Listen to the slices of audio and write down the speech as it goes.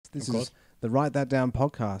This Of is course. the Write That Down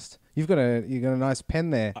podcast. You got a nice pen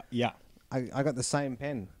there. Yeah. I got the same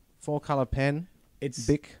pen, 4-color pen. It's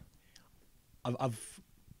Bic.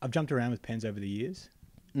 I've jumped around with pens over the years,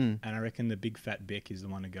 Mm. and I reckon the big fat Bic is the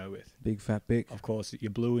one to go with. Big fat Bic. Of course,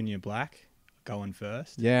 your blue and your black going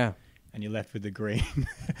first, Yeah. and you're left with the green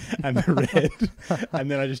and the red, and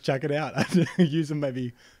then I just chuck it out. I use them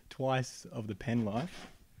maybe twice of the pen life.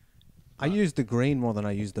 I use the green more than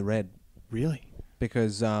I use the red Really?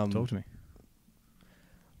 because Talk to me.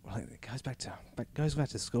 well, it goes back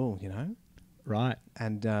to school, you know. Right.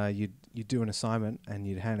 And you'd do an assignment and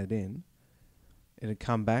you'd hand it in. It'd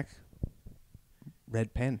come back,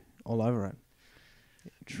 red pen all over it.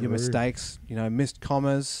 True. Your mistakes, missed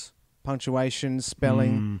commas, punctuation,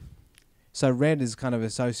 spelling. So red is kind of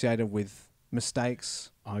associated with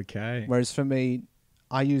mistakes. Okay. Whereas for me,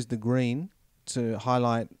 I use the green to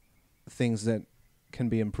highlight things that can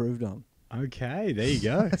be improved on. Okay. There you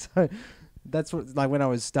go. So that's what, like when I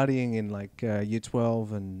was studying in like year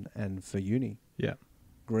 12 and for uni, Yeah.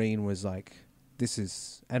 green was like, this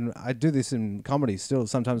is, and I do this in comedy still.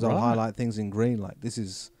 Sometimes I'll Right. highlight things in green, like this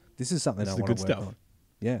is something This I is the want to good work stuff. on.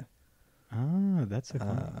 Yeah. Ah, that's so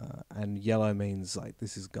cool. And yellow means like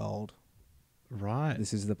this is gold. Right.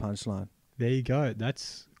 This is the punchline. There you go.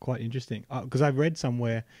 That's quite interesting. Because I've read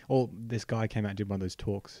somewhere, this guy came out and did one of those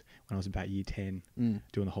talks when I was about year 10,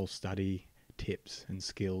 doing the whole study tips and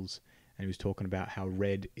skills. And he was talking about how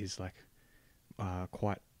red is like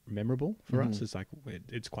quite memorable for us. It's like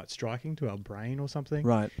it's quite striking to our brain or something.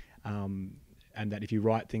 Right. And that if you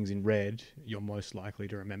write things in red, you're most likely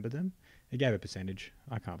to remember them. He gave a percentage.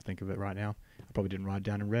 I can't think of it right now. I probably didn't write it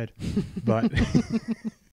down in red. But